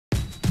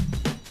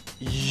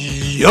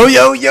Yo,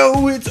 yo,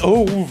 yo, it's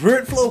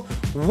overtflow.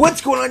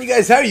 What's going on, you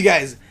guys? How are you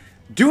guys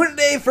doing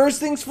today? First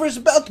things first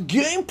about the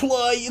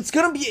gameplay. It's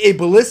going to be a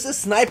Ballista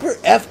Sniper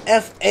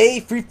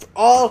FFA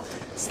free-for-all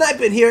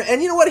sniping here.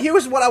 And you know what?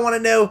 Here's what I want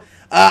to know.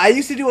 I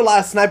used to do a lot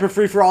of sniper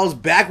free-for-alls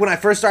back when I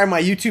first started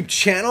my YouTube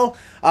channel.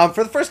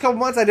 For the first couple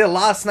months, I did a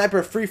lot of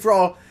sniper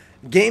free-for-all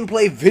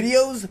gameplay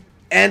videos.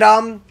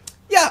 And,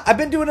 yeah, I've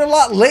been doing it a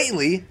lot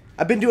lately.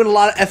 I've been doing a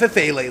lot of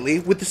FFA lately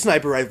with the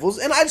sniper rifles,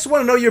 and I just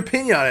want to know your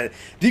opinion on it.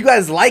 Do you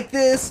guys like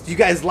this? Do you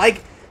guys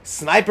like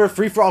sniper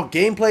free-for-all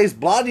gameplays?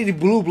 Blah dee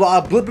blue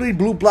blah, blippity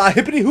blue blah,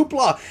 hippity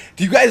hoopla.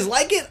 Do you guys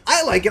like it?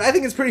 I like it. I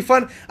think it's pretty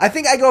fun. I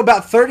think I go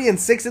about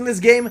 30-6 in this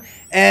game,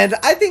 and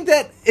I think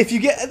that if you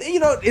get,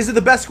 you know, is it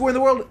the best score in the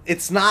world?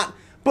 It's not.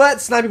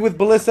 But sniping with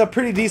Ballista,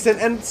 pretty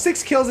decent, and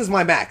 6 kills is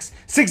my max.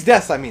 6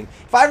 deaths, I mean.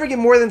 If I ever get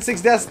more than 6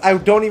 deaths, I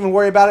don't even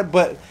worry about it,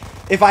 but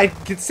if I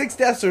get 6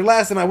 deaths or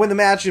less and I win the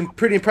match in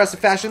pretty impressive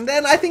fashion,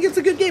 then I think it's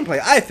a good gameplay,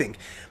 I think.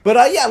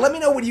 But yeah, let me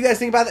know what you guys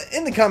think about it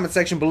in the comment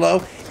section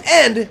below.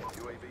 And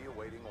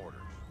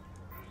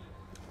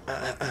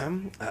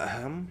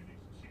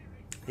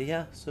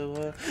yeah,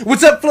 so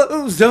what's up,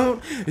 flows?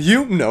 Don't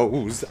you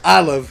knows?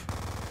 I love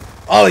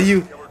all of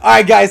you.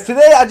 Alright guys,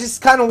 today I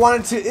just kind of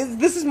wanted to,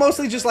 this is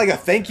mostly just like a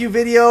thank you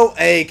video,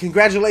 a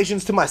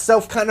congratulations to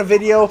myself kind of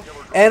video,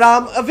 and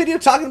a video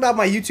talking about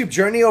my YouTube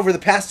journey over the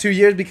past 2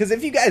 years, because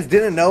if you guys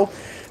didn't know,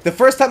 the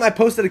first time I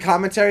posted a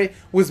commentary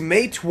was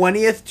May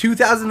 20th,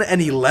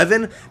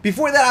 2011.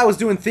 Before that I was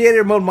doing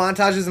theater mode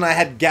montages and I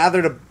had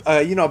gathered,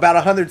 you know, about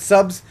 100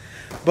 subs,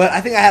 but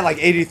I think I had like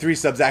 83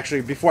 subs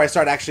actually before I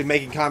started actually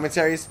making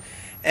commentaries,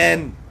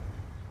 and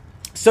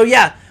so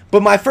yeah,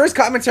 but my first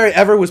commentary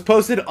ever was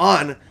posted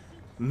on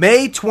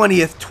May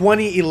 20th,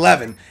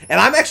 2011, and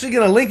I'm actually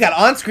going to link that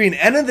on screen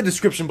and in the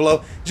description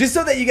below, just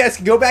so that you guys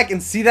can go back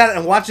and see that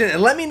and watch it,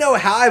 and let me know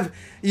how I've,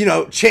 you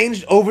know,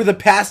 changed over the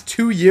past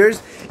 2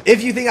 years,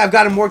 if you think I've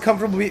gotten more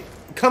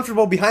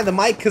comfortable behind the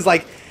mic, because,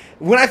 like,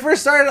 when I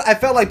first started, I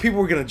felt like people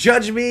were going to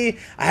judge me.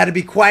 I had to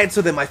be quiet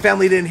so that my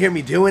family didn't hear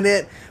me doing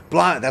it.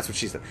 Blah, that's what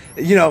she said.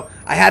 You know,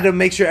 I had to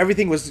make sure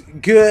everything was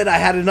good. I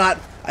had to not,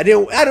 I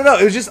don't know.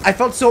 It was just, I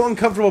felt so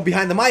uncomfortable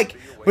behind the mic.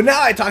 But now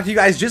I talk to you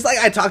guys just like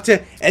I talk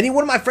to any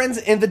one of my friends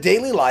in the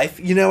daily life.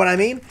 You know what I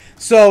mean?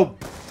 So,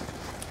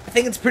 I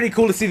think it's pretty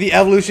cool to see the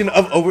evolution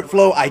of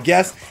overtflow, I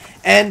guess.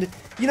 And,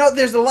 you know,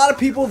 there's a lot of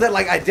people that,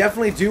 like, I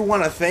definitely do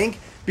want to thank,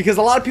 because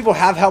a lot of people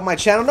have helped my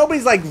channel.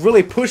 Nobody's, like,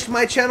 really pushed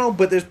my channel,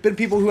 but there's been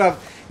people who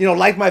have, you know,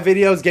 liked my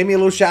videos, gave me a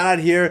little shout out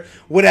here,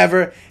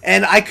 whatever.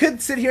 And I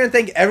could sit here and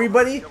thank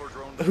everybody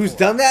who's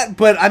done that,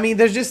 but, I mean,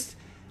 there's just,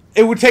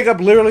 it would take up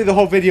literally the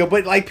whole video.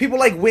 But, like, people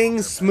like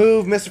Wings,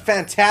 Smooth, Mr.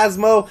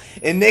 Phantasmo,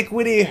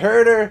 Iniquity,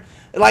 Herder,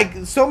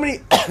 like, so many,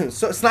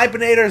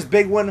 Snipinator is a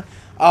big one.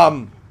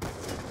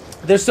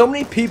 There's so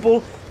many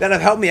people that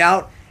have helped me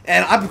out.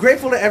 And I'm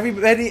grateful to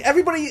everybody.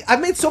 I've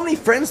made so many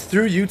friends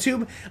through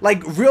YouTube,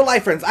 like real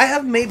life friends. I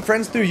have made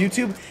friends through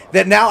YouTube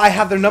that now I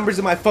have their numbers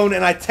in my phone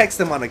and I text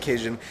them on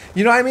occasion.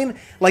 You know what I mean?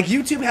 Like,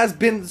 YouTube has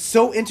been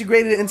so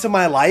integrated into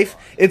my life.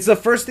 It's the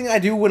first thing I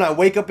do when I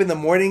wake up in the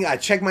morning. I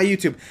check my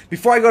YouTube.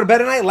 Before I go to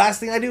bed at night, last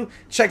thing I do,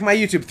 check my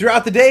YouTube.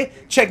 Throughout the day,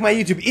 check my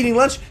YouTube. Eating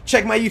lunch,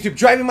 check my YouTube.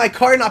 Driving my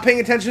car, not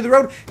paying attention to the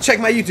road, check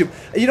my YouTube.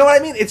 You know what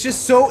I mean? It's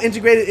just so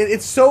integrated.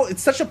 It's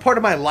such a part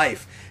of my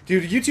life.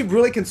 Dude, YouTube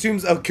really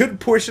consumes a good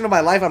portion of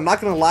my life, I'm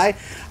not going to lie.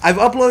 I've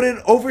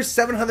uploaded over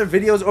 700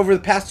 videos over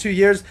the past 2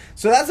 years,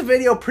 so that's a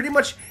video pretty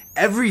much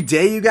every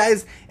day, you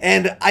guys.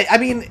 And I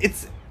mean,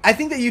 I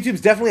think that YouTube's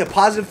definitely a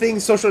positive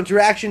thing, social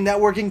interaction,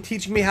 networking,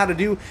 teaching me how to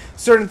do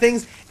certain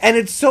things, and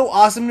it's so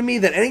awesome to me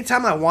that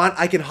anytime I want,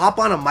 I can hop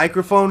on a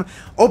microphone,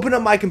 open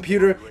up my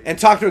computer, and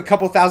talk to a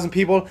couple thousand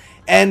people.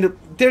 And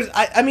there's,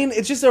 I mean,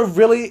 it's just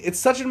it's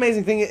such an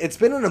amazing thing. It's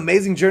been an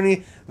amazing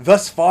journey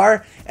thus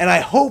far, and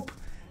I hope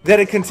that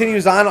it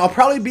continues on. I'll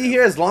probably be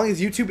here as long as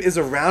YouTube is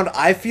around,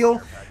 I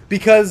feel,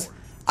 because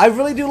I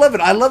really do love it.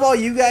 I love all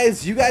you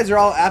guys. You guys are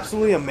all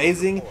absolutely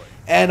amazing.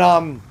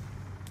 And,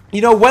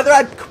 you know, whether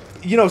I,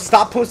 you know,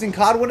 stop posting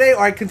COD one day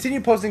or I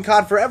continue posting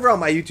COD forever on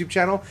my YouTube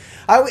channel,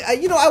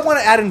 you know, I want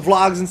to add in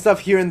vlogs and stuff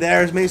here and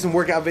there, maybe some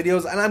workout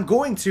videos, and I'm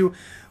going to,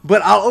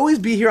 but I'll always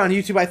be here on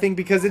YouTube, I think,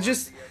 because it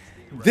just,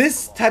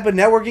 this type of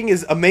networking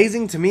is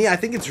amazing to me. I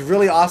think it's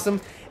really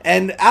awesome.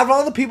 And out of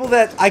all the people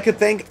that I could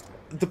thank,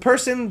 the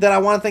person that I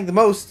want to thank the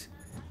most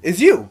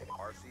is you.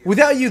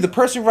 Without you, the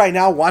person right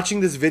now watching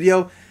this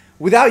video,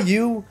 without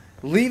you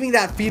leaving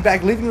that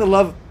feedback, leaving the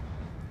love,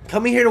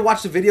 coming here to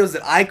watch the videos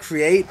that I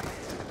create,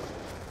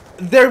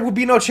 there would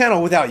be no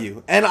channel without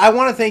you. And I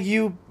want to thank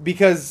you,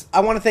 because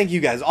I want to thank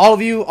you guys, all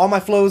of you, all my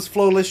flows,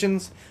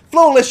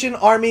 Flowlition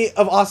army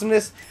of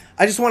awesomeness.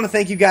 I just want to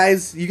thank you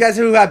guys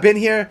who have been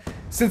here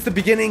since the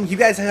beginning, you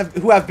guys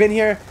who have been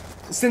here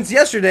since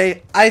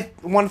yesterday. I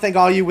want to thank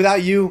all of you.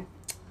 Without you,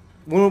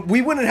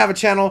 we wouldn't have a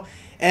channel.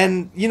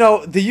 And, you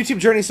know, the YouTube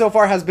journey so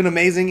far has been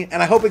amazing,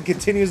 and I hope it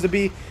continues to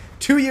be.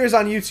 2 years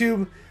on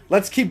YouTube,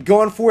 Let's keep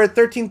going for it.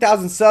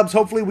 13,000 subs.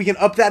 Hopefully we can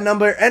up that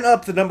number and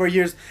up the number of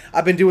years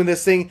I've been doing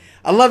this thing.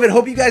 I love it.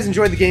 Hope you guys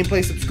enjoyed the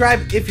gameplay.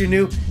 Subscribe if you're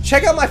new.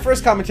 Check out my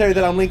first commentary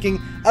that I'm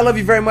linking. I love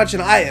you very much,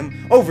 and I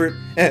am over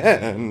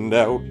and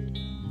out.